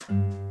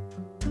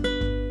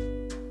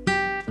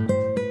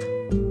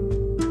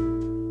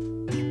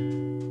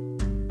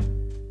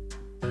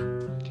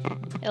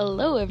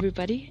Hello,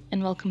 everybody,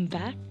 and welcome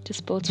back to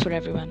Sports for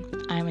Everyone.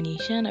 I'm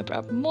Anisha, and I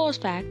brought more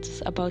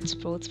facts about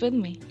sports with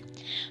me.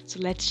 So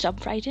let's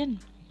jump right in.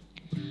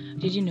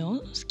 Did you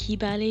know ski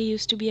ballet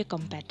used to be a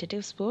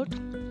competitive sport?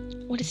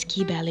 What is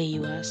ski ballet,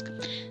 you ask?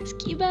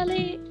 Ski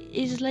ballet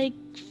is like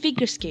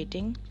figure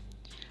skating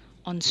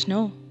on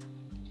snow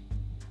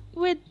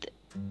with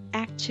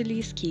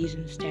actually skis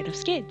instead of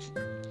skates.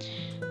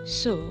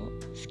 So,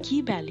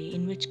 ski ballet,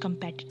 in which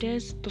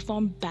competitors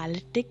perform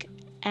balletic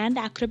and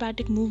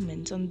acrobatic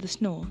movements on the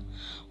snow,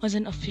 was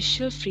an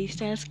official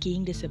freestyle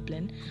skiing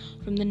discipline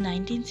from the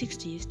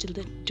 1960s till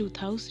the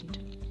 2000.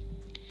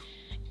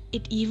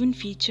 It even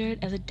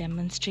featured as a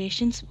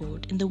demonstration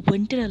sport in the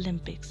Winter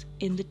Olympics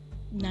in the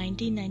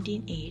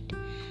 1998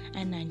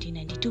 and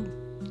 1992.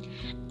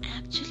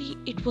 Actually,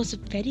 it was a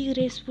very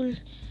graceful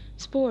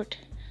sport,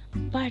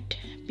 but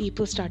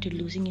people started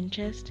losing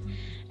interest,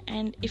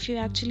 and if you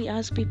actually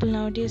ask people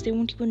nowadays, they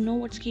won't even know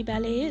what ski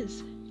ballet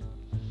is.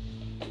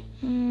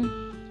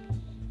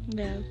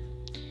 Well,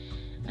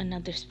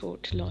 another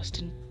sport lost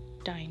in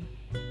time.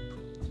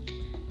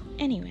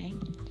 Anyway,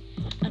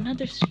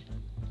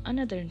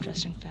 another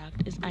interesting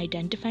fact is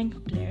identifying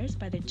players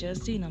by their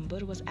jersey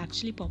number was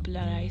actually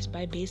popularized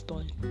by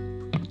baseball.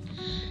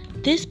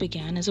 This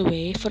began as a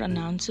way for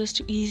announcers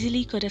to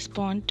easily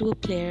correspond to a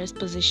player's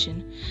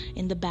position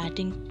in the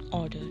batting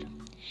order.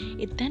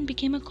 It then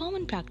became a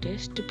common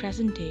practice to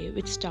present day,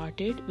 which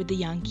started with the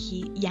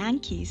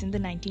Yankees in the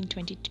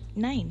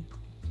 1929.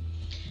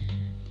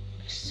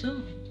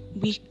 So,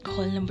 we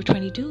call number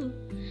 22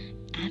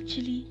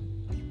 actually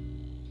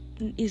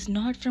is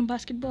not from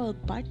basketball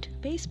but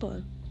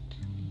baseball.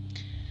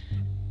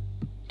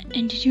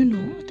 And did you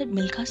know that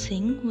Milkha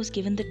Singh was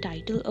given the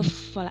title of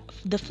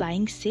the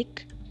Flying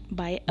Sikh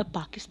by a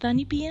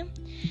Pakistani PM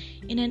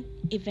in an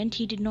event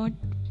he did not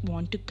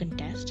want to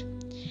contest?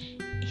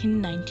 In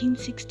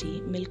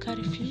 1960, Milkha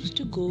refused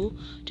to go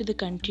to the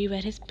country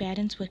where his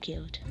parents were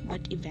killed,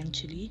 but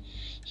eventually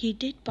he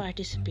did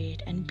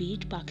participate and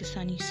beat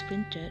Pakistani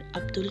sprinter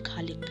Abdul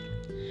Khalik.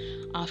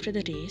 After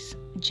the race,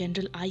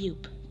 General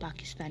Ayub,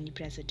 Pakistani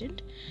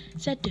president,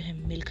 said to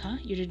him, "Milkha,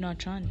 you did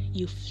not run,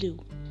 you flew."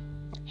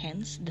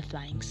 Hence the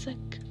Flying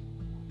Sikh.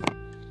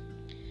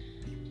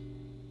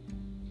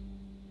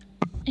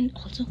 And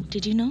also,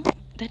 did you know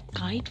that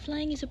kite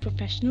flying is a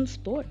professional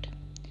sport?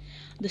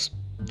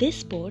 This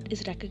sport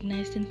is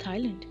recognized in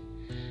Thailand.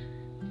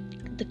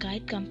 The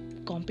kite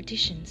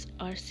competitions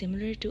are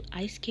similar to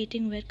ice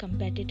skating, where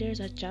competitors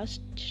are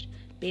judged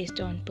based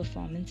on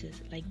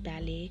performances. Like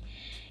ballet,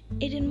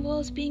 it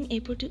involves being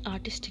able to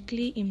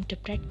artistically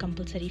interpret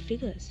compulsory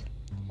figures.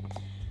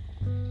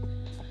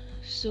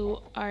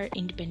 So our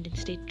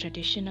Independence Day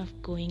tradition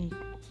of going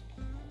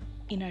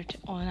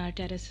on our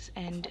terraces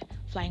and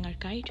flying our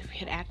kite,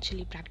 we are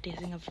actually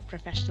practicing a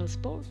professional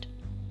sport.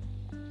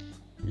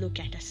 Look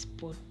at us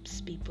sports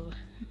people.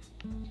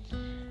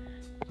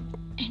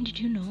 And did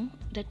you know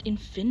that in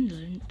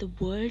Finland, the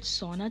World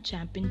Sauna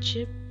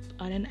Championship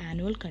are an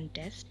annual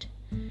contest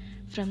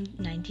from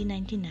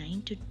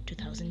 1999 to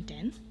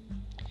 2010?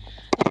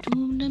 The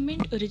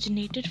tournament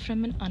originated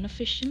from an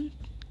unofficial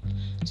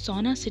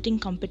sauna sitting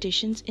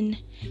competitions in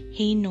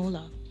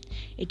Heinola.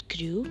 It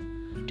grew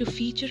to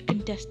feature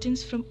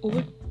contestants from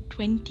over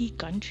 20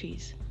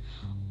 countries.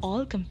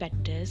 All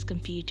competitors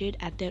competed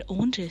at their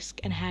own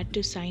risk and had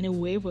to sign a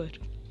waiver.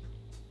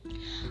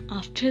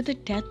 After the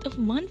death of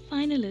one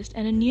finalist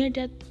and a near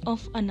death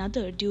of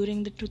another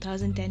during the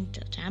 2010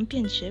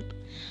 championship,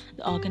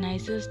 the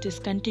organizers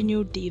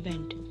discontinued the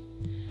event.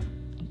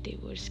 They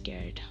were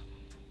scared.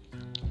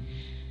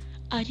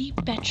 Ari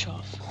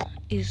Petrov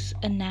is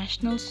a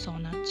national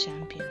sauna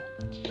champion.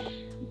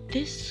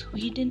 This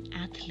Sweden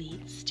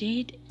athlete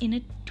stayed in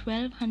a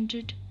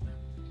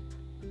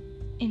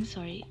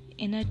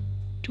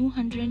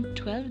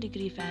 212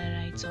 degree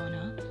Fahrenheit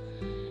sauna,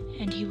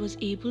 and he was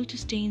able to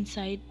stay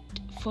inside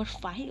for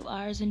 5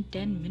 hours and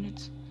 10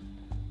 minutes.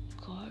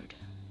 God,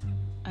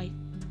 I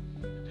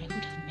would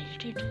have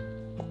melted.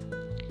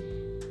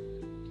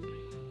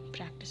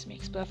 Practice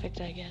makes perfect,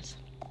 I guess.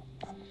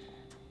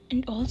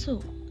 And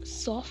also,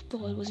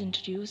 softball was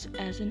introduced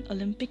as an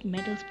Olympic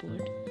medal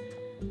sport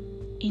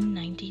in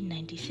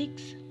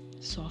 1996.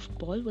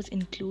 Softball was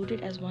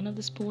included as one of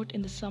the sports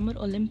in the Summer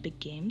Olympic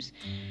Games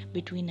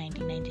between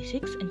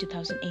 1996 and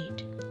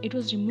 2008. It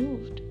was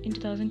removed in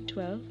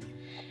 2012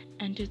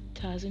 and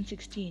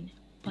 2016,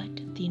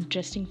 but the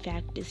interesting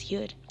fact is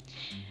here.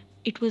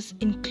 It was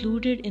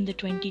included in the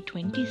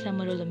 2020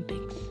 Summer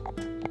Olympics.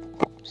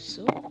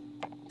 So,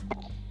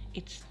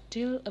 it's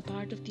still a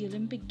part of the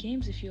Olympic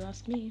Games if you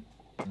ask me.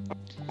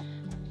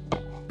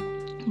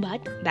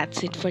 But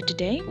that's it for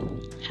today.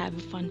 Have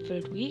a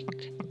fun-filled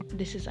week.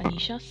 This is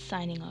Anisha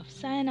signing off.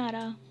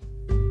 Sayonara.